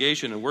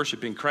congregation and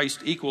worshiping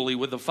Christ equally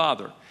with the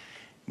Father.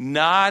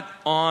 Not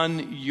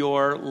on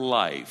your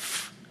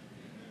life.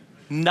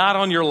 Not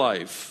on your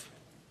life.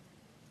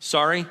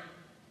 Sorry,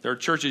 there are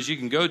churches you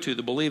can go to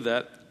that believe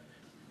that.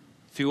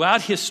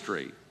 Throughout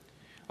history,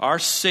 our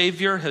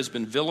Savior has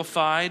been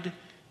vilified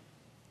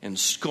and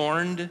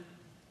scorned.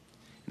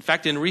 In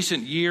fact, in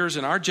recent years,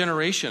 in our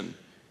generation,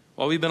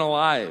 while we've been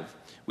alive,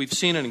 we've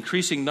seen an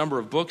increasing number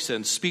of books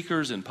and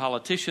speakers and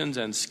politicians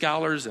and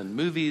scholars and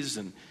movies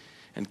and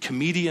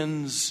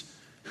comedians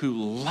who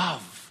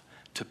love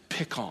to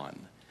pick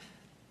on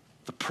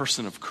the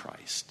person of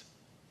Christ.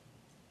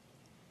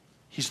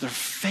 He's their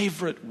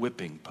favorite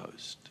whipping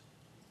post,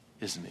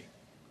 isn't he?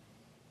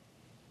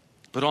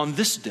 But on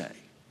this day,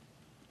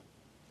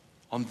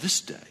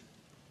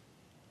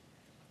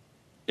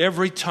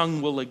 every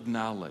tongue will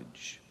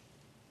acknowledge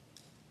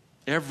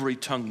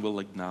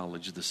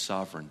the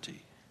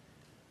sovereignty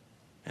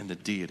and the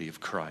deity of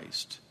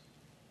Christ.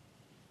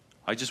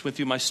 I just went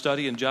through my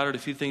study and jotted a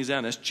few things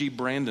down. S.G.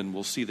 Brandon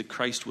will see that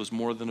Christ was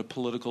more than a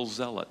political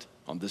zealot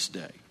on this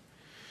day.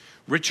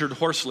 Richard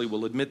Horsley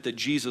will admit that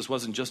Jesus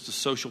wasn't just a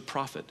social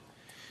prophet.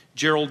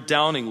 Gerald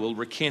Downing will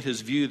recant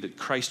his view that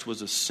Christ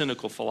was a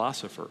cynical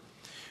philosopher.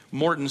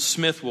 Morton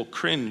Smith will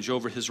cringe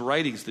over his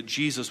writings that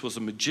Jesus was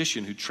a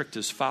magician who tricked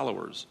his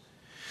followers.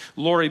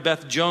 Lori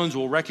Beth Jones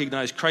will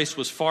recognize Christ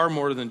was far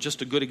more than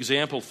just a good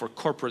example for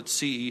corporate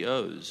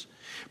CEOs.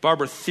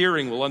 Barbara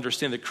Thiering will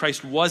understand that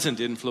Christ wasn't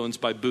influenced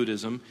by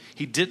Buddhism.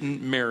 He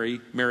didn't marry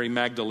Mary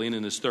Magdalene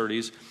in his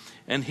 30s,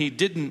 and he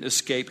didn't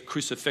escape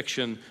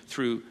crucifixion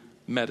through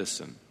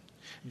medicine.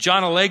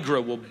 John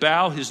Allegra will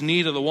bow his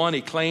knee to the one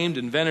he claimed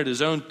invented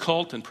his own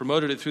cult and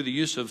promoted it through the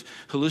use of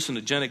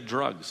hallucinogenic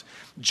drugs.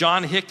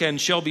 John Hick and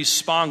Shelby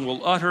Spong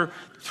will utter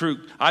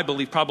through, I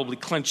believe, probably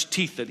clenched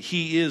teeth that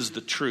he is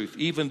the truth,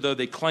 even though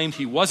they claimed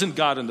he wasn't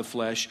God in the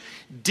flesh,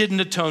 didn't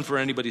atone for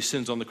anybody's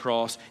sins on the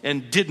cross,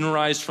 and didn't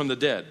rise from the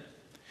dead.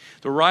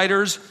 The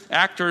writers,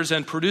 actors,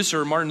 and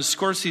producer Martin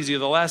Scorsese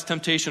of The Last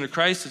Temptation of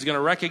Christ is going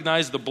to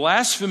recognize the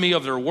blasphemy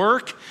of their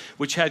work,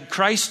 which had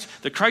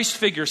the Christ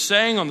figure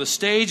saying on the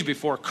stage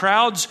before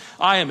crowds,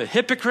 "I am a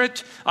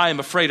hypocrite, I am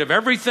afraid of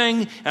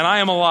everything, and I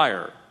am a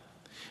liar."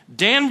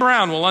 Dan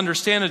Brown will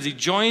understand as he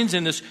joins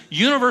in this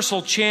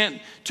universal chant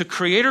to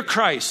Creator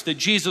Christ that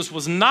Jesus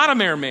was not a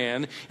mere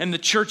man, and the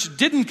church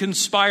didn't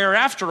conspire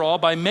after all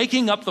by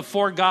making up the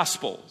four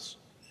Gospels.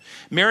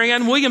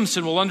 Marianne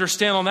Williamson will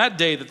understand on that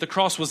day that the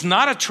cross was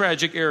not a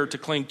tragic error to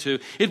cling to.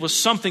 It was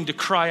something to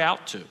cry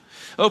out to.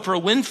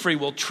 Oprah Winfrey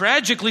will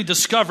tragically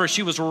discover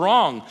she was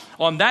wrong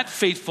on that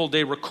fateful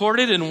day,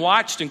 recorded and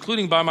watched,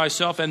 including by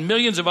myself and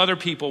millions of other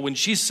people, when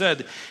she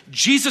said,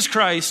 Jesus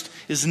Christ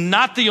is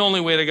not the only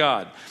way to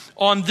God.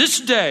 On this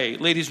day,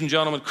 ladies and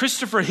gentlemen,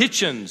 Christopher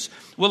Hitchens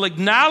will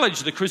acknowledge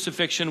the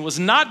crucifixion was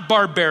not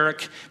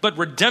barbaric, but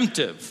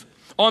redemptive.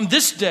 On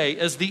this day,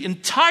 as the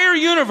entire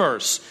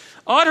universe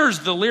utters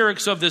the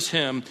lyrics of this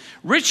hymn,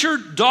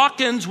 Richard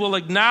Dawkins will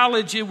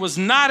acknowledge it was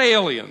not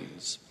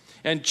aliens,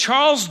 and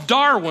Charles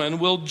Darwin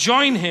will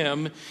join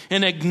him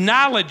in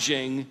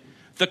acknowledging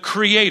the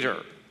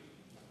Creator.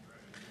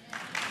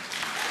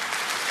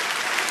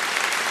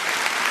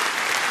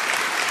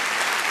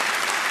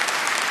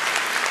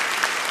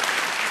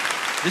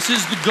 This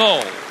is the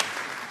goal.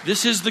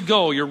 This is the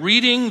goal. You're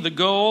reading the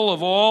goal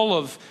of all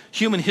of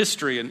human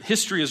history, and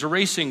history is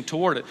racing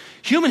toward it.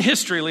 Human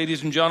history,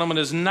 ladies and gentlemen,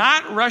 is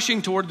not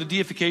rushing toward the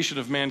deification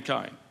of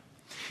mankind.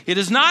 It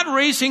is not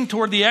racing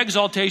toward the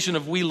exaltation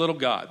of we little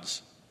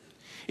gods.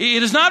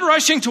 It is not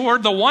rushing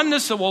toward the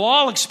oneness that we'll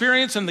all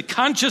experience in the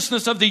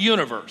consciousness of the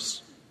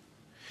universe.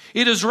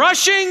 It is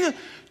rushing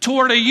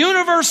toward a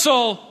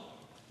universal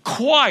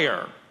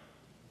choir.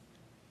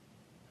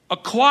 A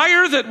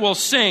choir that will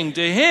sing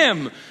to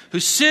him who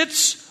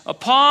sits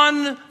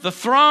upon the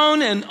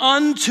throne and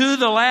unto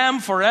the Lamb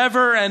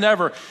forever and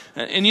ever.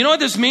 And you know what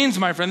this means,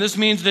 my friend? This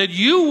means that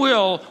you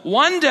will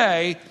one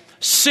day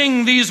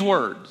sing these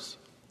words.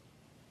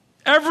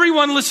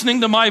 Everyone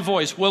listening to my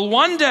voice will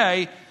one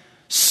day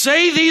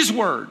say these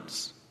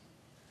words.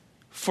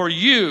 For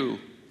you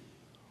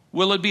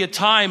will it be a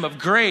time of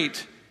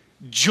great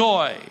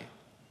joy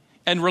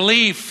and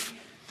relief.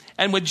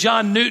 And would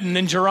John Newton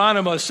and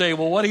Geronimo say,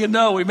 well, what do you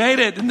know? We made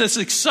it. Isn't this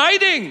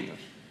exciting?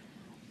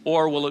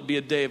 Or will it be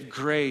a day of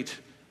great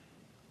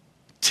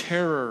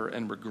terror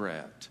and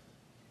regret?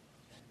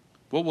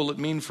 What will it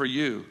mean for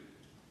you?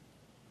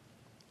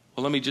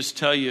 Well, let me just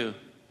tell you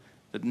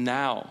that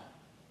now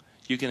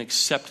you can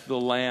accept the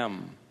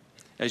Lamb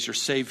as your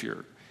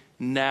Savior.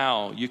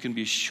 Now you can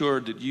be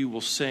assured that you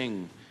will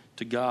sing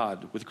to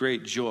God with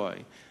great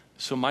joy.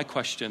 So my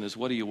question is,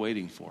 what are you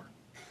waiting for?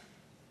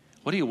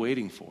 What are you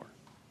waiting for?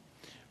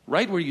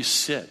 right where you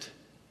sit,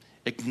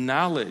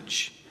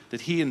 acknowledge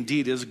that he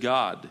indeed is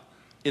God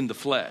in the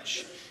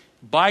flesh.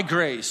 By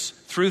grace,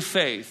 through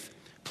faith,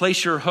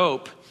 place your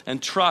hope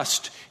and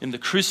trust in the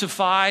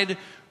crucified,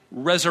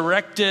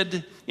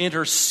 resurrected,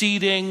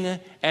 interceding,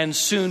 and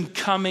soon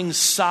coming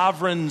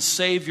sovereign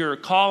Savior.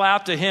 Call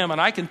out to him. And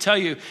I can tell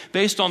you,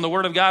 based on the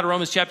word of God,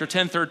 Romans chapter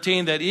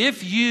 10:13, that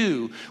if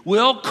you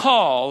will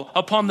call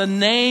upon the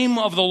name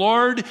of the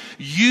Lord,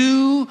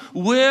 you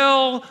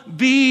will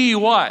be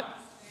what?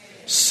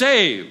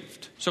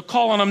 Saved. So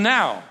call on him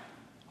now.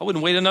 I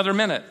wouldn't wait another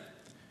minute.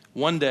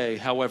 One day,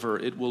 however,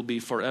 it will be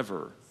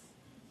forever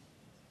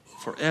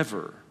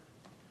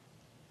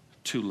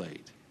too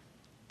late.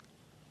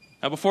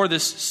 Now, before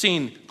this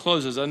scene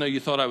closes, I know you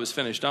thought I was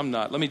finished. I'm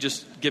not. Let me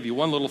just give you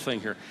one little thing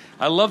here.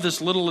 I love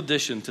this little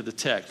addition to the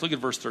text. Look at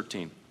verse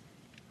 13.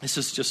 This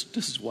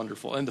is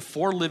wonderful. And the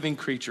four living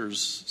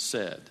creatures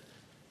said,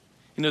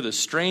 you know, the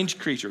strange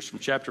creatures from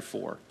chapter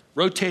 4,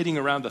 rotating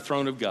around the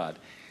throne of God,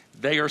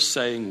 they are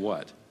saying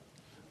what?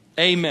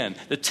 Amen.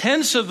 The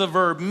tense of the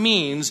verb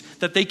means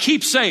that they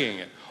keep saying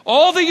it.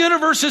 All the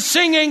universe is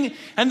singing,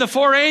 and the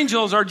four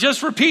angels are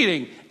just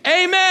repeating,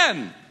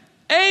 Amen.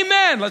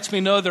 Amen. Lets me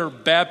know they're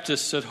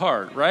Baptists at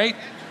heart, right?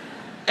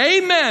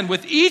 Amen.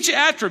 With each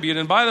attribute,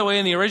 and by the way,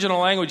 in the original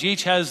language,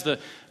 each has the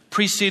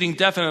preceding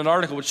definite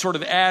article, which sort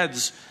of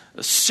adds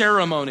a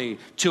ceremony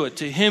to it.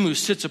 To him who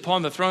sits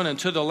upon the throne and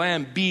to the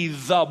Lamb be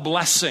the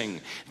blessing.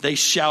 They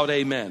shout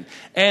amen.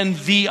 And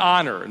the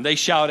honor, and they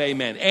shout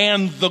amen.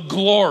 And the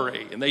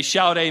glory, and they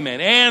shout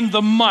amen. And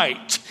the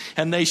might,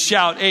 and they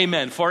shout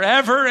amen.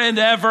 Forever and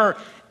ever,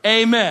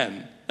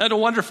 amen. Isn't that a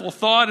wonderful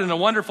thought and a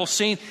wonderful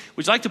scene?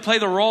 Would you like to play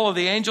the role of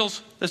the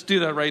angels? Let's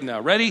do that right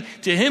now. Ready?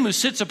 To him who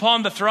sits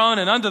upon the throne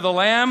and unto the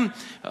Lamb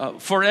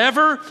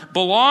forever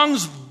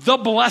belongs the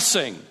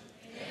blessing.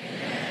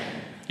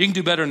 Amen. You can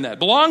do better than that.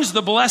 Belongs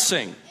the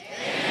blessing.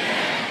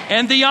 Amen.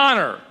 And the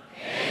honor.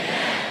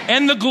 Amen.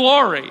 And the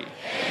glory. Amen.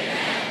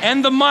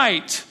 And the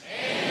might.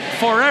 Amen.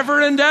 Forever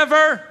and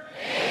ever.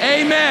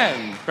 Amen.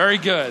 Amen. Very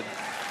good.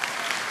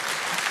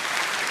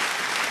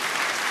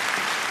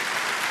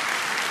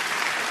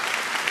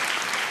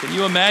 Can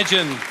you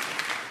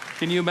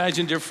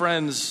imagine, dear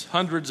friends,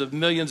 hundreds of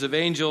millions of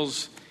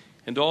angels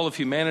and all of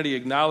humanity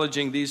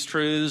acknowledging these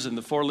truths and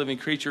the four living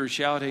creatures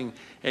shouting,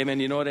 amen.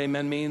 You know what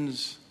amen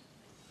means?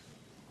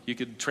 You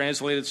could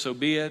translate it, so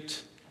be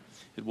it.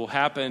 It will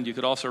happen. You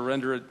could also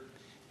render it,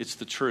 it's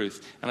the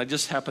truth. And I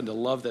just happen to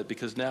love that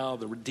because now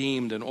the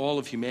redeemed and all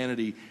of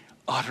humanity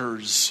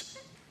utters,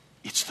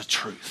 it's the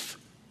truth.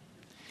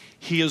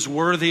 He is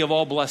worthy of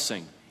all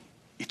blessing.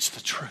 It's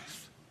the truth.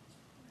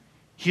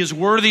 He is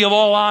worthy of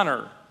all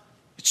honor.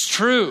 It's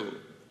true.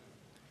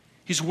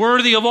 He's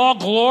worthy of all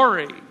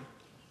glory.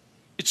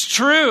 It's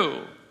true.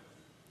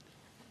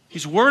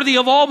 He's worthy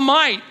of all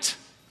might.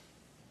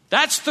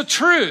 That's the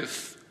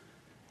truth.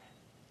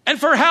 And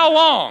for how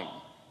long?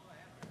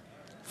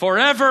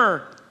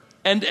 Forever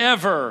and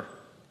ever.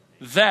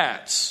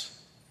 That's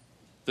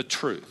the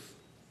truth.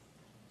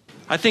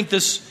 I think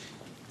this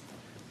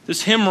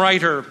hymn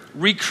writer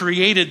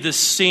recreated this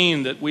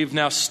scene that we've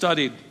now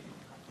studied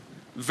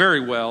very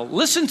well.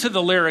 Listen to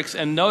the lyrics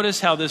and notice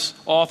how this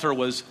author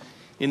was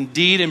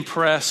indeed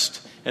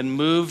impressed and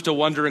moved to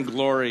wonder and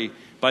glory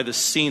by the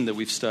scene that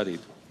we've studied.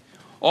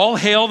 All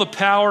hail the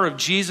power of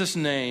Jesus'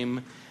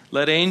 name.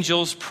 Let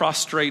angels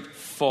prostrate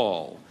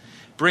fall.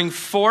 Bring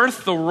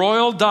forth the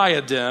royal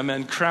diadem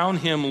and crown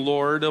him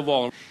Lord of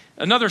all.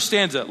 Another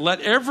stanza.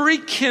 Let every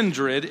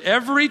kindred,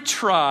 every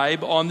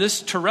tribe on this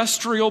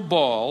terrestrial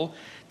ball,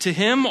 to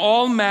him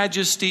all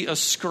majesty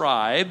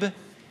ascribe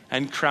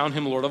and crown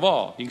him Lord of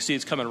all. You can see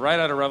it's coming right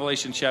out of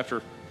Revelation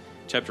chapter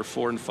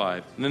 4 and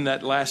 5. And then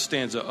that last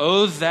stanza.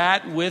 Oh,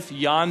 that with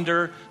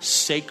yonder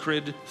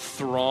sacred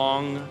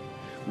throng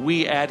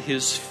we at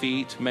his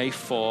feet may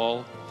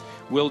fall,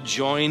 will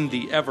join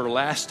the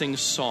everlasting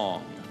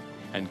song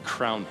and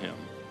crown him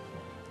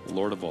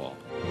Lord of all.